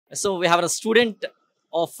So we have a student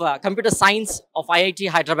of computer science of IIT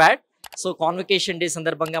Hyderabad. So convocation day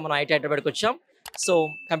సందర్భంగా మనం IIT Hyderabad కి వచ్చాం. So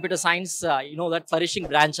computer science that flourishing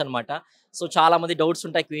branch అనమాట. So చాలా మంది doubts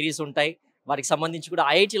ఉంటాయి, క్వైరీస్ ఉంటాయి, వారికి సంబంధించి కూడా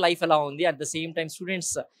IIT లైఫ్ ఎలా ఉంది, at the same time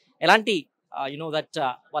students ఎలాంటి దట్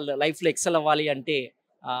వాళ్ళ లైఫ్లో ఎక్సెల్ అవ్వాలి అంటే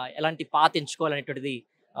ఎలాంటి path ఎంచుకోవాలనేటువంటిది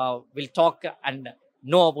will talk and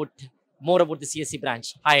know about more about the CSE branch.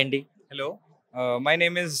 Hi అండి. Hello, my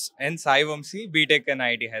name is N. Sai Vamsi, BTech in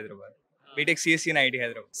IIT Hyderabad. BTech CSE in IIT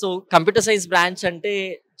Hyderabad. So computer science branch అంటే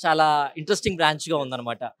చాలా interesting బ్రాంచ్గా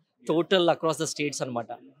ఉందన్నమాట. Total across the states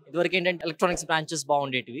అనమాట. ఇదివరకు ఏంటంటే electronics branches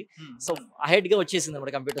బాగుండేటివి. So అహెడ్గా వచ్చేసింది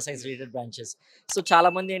అనమాట computer science related branches. So చాలా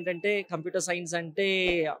మంది ఏంటంటే కంప్యూటర్ సైన్స్ అంటే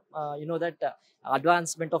that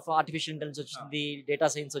advancement of artificial intelligence వచ్చింది, డేటా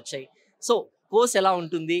సైన్స్ వచ్చాయి. సో కోర్స్ ఎలా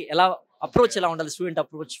ఉంటుంది, ఎలా అప్రోచ్ ఎలా ఉండాలి, student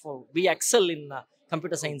approach for B XL in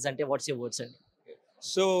computer science అంటే వాట్స్ యువర్ వర్డ్స్ అండి?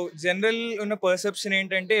 సో జనరల్ ఉన్న పర్సెప్షన్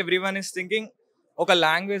ఏంటంటే ఎవ్రీవన్ ఇస్ థింకింగ్ ఒక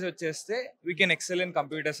లాంగ్వేజ్ వచ్చేస్తే we can XL in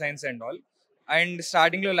computer science and all. And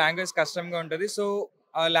స్టార్టింగ్లో లాంగ్వేజ్ కష్టంగా ఉంటుంది, సో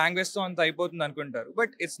ఆ లాంగ్వేజ్తో అంత అయిపోతుంది అనుకుంటారు.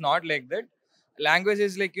 But it's not like that. Language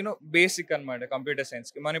is like basic అనమాట కంప్యూటర్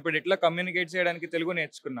సైన్స్కి. మనం ఇప్పుడు ఎట్లా కమ్యూనికేట్ చేయడానికి తెలుగు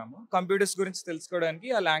నేర్చుకున్నాము, కంప్యూటర్స్ గురించి తెలుసుకోవడానికి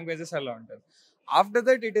ఆ లాంగ్వేజెస్ అలా ఉంటుంది. ఆఫ్టర్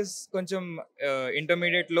దట్ ఇట్ ఈస్ కొంచెం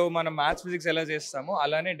ఇంటర్మీడియట్లో మనం మ్యాథ్స్ ఫిజిక్స్ ఎలా చేస్తామో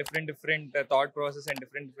అలానే different thought process and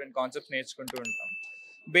different concepts నేర్చుకుంటూ ఉంటాం.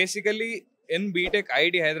 Basically in BTech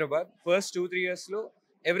IIT Hyderabad first 2-3 yearsలో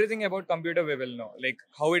everything about computer we will know, like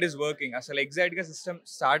how it is working, అసలు ఎగ్జాక్ట్గా సిస్టమ్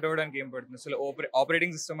స్టార్ట్ అవ్వడానికి ఏం పడుతుంది, అసలు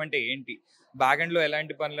ఆపరేటింగ్ సిస్టమ్ అంటే ఏంటి, బ్యాక్ ఎండ్లో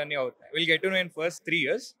ఎలాంటి పనులన్నీ అవుతాయి, will get to know in first 3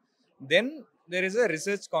 years. Then there is a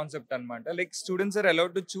research concept అనమాట. Like students are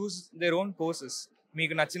allowed to choose their own courses.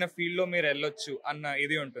 మీకు నచ్చిన ఫీల్డ్లో మీరు వెళ్ళొచ్చు అన్న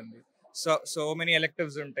ఇది ఉంటుంది. సో మెనీ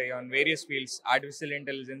ఎలెక్టివ్స్ ఉంటాయి on various fields, artificial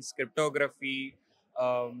intelligence, cryptography,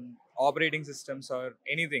 operating systems or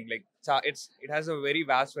anything. Like it has a very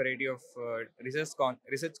vast variety of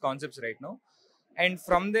research concepts right now. And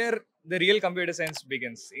from there the real computer science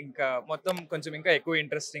begins. Inka mottham koncham inka ekku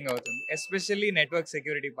interesting avutundi, especially network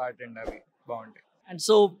security part and avi baguntayi. And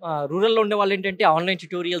so రూరల్లో ఉండే వాళ్ళు ఏంటంటే online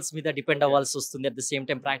tutorials మీద depend అవ్వాల్సి వస్తుంది. At the same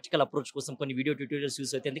time practical approach కోసం కొన్ని video tutorials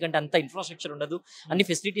use అవుతాయి, ఎందుకంటే అంత ఇన్ఫ్రాస్ట్రక్చర్ ఉండదు, అన్ని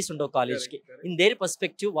ఫెసిలిటీస్ ఉండవు కాలేజ్కి. ఇన్ దేర్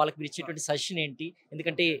పర్స్పెక్టివ్ వాళ్ళకి మీరు ఇచ్చేటువంటి సజెషన్ ఏంటి?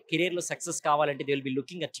 ఎందుకంటే కెరీర్లో సక్సెస్ కావాలంటే they will be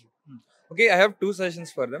looking at you. Okay, I have 2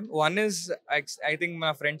 suggestions for them. One is, I think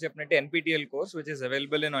my friend చెప్పినట్టు NPTEL course which is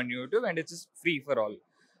available on YouTube and it is free for all.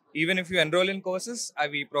 Even if you enroll in courses,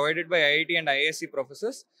 we provided by IIT and IISc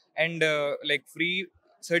professors, and like free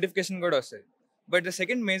certification కూడా వస్తుంది. But the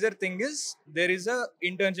second major thing is there is a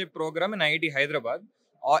internship program in IIT Hyderabad.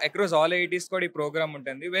 Across all IITs కూడా ఈ program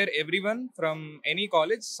ఉంటుంది, where everyone from any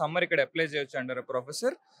college summer ఇక్కడ apply చేయొచ్చు under a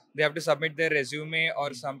professor. They have to submit their resume or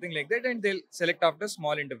something like that and they'll select after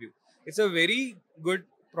small interview. It's a very good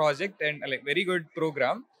project and like very good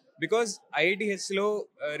program because IITH లో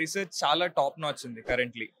research చాలా top notch ఉంది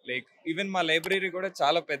currently. Like even మా library కూడా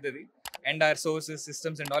చాలా పెద్దది and our sources,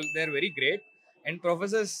 systems and all, they are very great. And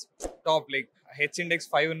professors top, like H index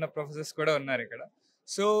 5 ఉన్న professors కూడా ఉన్నారు ఇక్కడ.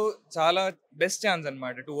 సో చాలా బెస్ట్ ఛాన్స్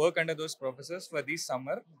అనమాట to work under those professors for this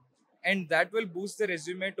summer, and that will Boost the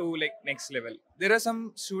resume to like next level. There are some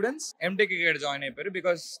students MTech ఇక్కడ join అయిపోయారు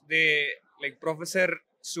because they like professor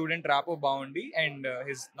student rapport బాగుంది and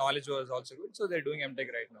his knowledge was also good, so they are doing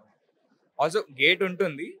MTech right now. Also gate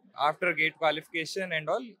ఉంటుంది, after gate qualification and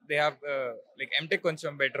all they have like MTech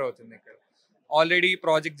కొంచెం better అవుతుంది ఇక్కడ. Already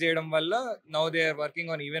project చేయడం వల్ల now they are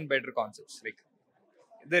working on even better concepts. Like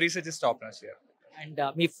the research is top notch here. And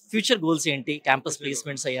me future goals ఏంటి? Campus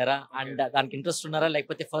placements అయ్యారా and దానికి interest ఉన్నారా,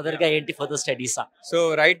 లేకపోతే ఫర్దర్ గా ఏంటి ఫర్దర్ స్టడీసా? సో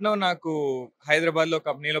రైట్ నౌ నాకు హైదరాబాద్ లో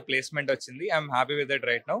కంపెనీలో ప్లేస్మెంట్ వచ్చింది. I'm happy with that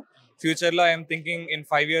right now. Future లో ఐఎమ్ థింకింగ్ ఇన్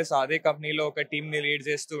 5 years అదే కంపెనీలో ఒక టీమ్ ని లీడ్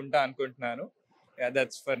చేస్తూ ఉంటా అనుకుంటున్నాను.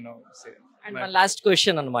 That's for now. అండ్ మన లాస్ట్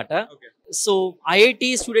క్వశ్చన్ అనమాట. సో ఐఐటి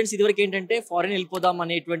స్టూడెంట్స్ ఇదివరకు ఏంటంటే ఫారెన్ వెళ్ళిపోదాం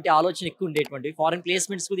అనేటువంటి ఆలోచన ఎక్కువ ఉండేటువంటి, ఫారెన్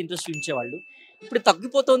ప్లేస్మెంట్స్ కూడా ఇంట్రెస్ట్ ఉంచేవాళ్ళు. ఇప్పుడు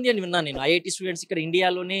తగ్గిపోతుంది అని విన్నాను నేను. ఐఐటి స్టూడెంట్స్ ఇక్కడ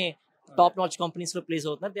ఇండియాలోనే టాప్ నాచ్ కంపెనీస్ లో ప్లేస్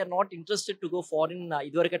అవుతున్నారు. They are not interested to go foreign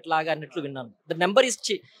ఇదివరకు అట్లాగా అన్నట్లు విన్నాను. The number is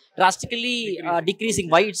drastically decreasing.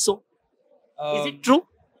 Why it's so? Is it true?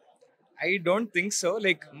 I don't think so.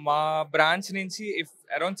 Like మా బ్రాంచ్ నుంచి if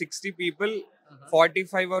around 60 people,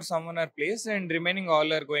 45 or someone are placed and remaining all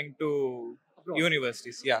are going to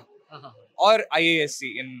universities. Yeah. Or IISc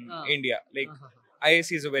in India. Like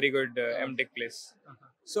IISc is a very good MTech place.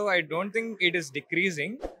 So I don't think it is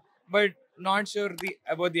decreasing, but not sure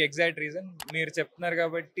about the exact reason. మీరు చెప్తున్నారు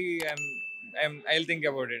కాబట్టి I'll think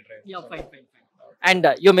about it, right? Yeah, fine. And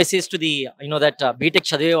your message to the that BTech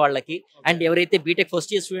చదివే వాళ్ళకి and ఎవరైతే BTech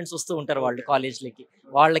first year students వస్తూ ఉంటారో వాళ్ళు కాలేజ్లకి,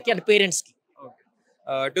 వాళ్ళకి అండ్ పేరెంట్స్కి.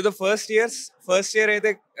 To the first year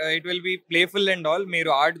అయితే it will be playful and all. మీరు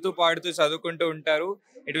ఆడుతూ పాడుతూ చదువుకుంటూ ఉంటారు.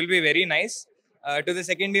 It will be very nice. To the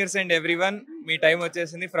second years and everyone, me time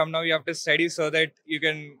వచ్చేసింది. From now you have to study so that you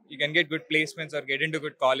can get good placements or get into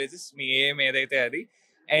good colleges. మీ ఏం ఏదైతే అది.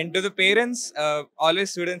 And to the parents, always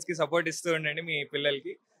students కి support ఇస్తూ ఉండండి మీ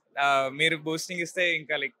పిల్లలకి. మీరు boosting ఇస్తే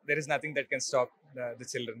ఇంకా like there is nothing that can stop the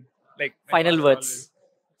children. Like Final words.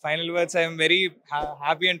 Final words, I am very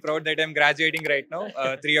happy and proud that I am graduating right now.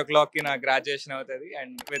 3 o'clock ki na graduation avutadi,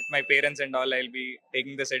 and with my parents and all, I'll be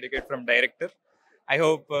taking the certificate from director. I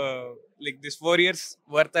hope like this 4 years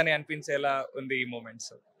worth ani anpinchela undi ee moment.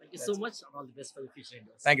 So Thank you so much, and all the best for your future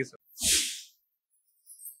endeavors. thank you so much.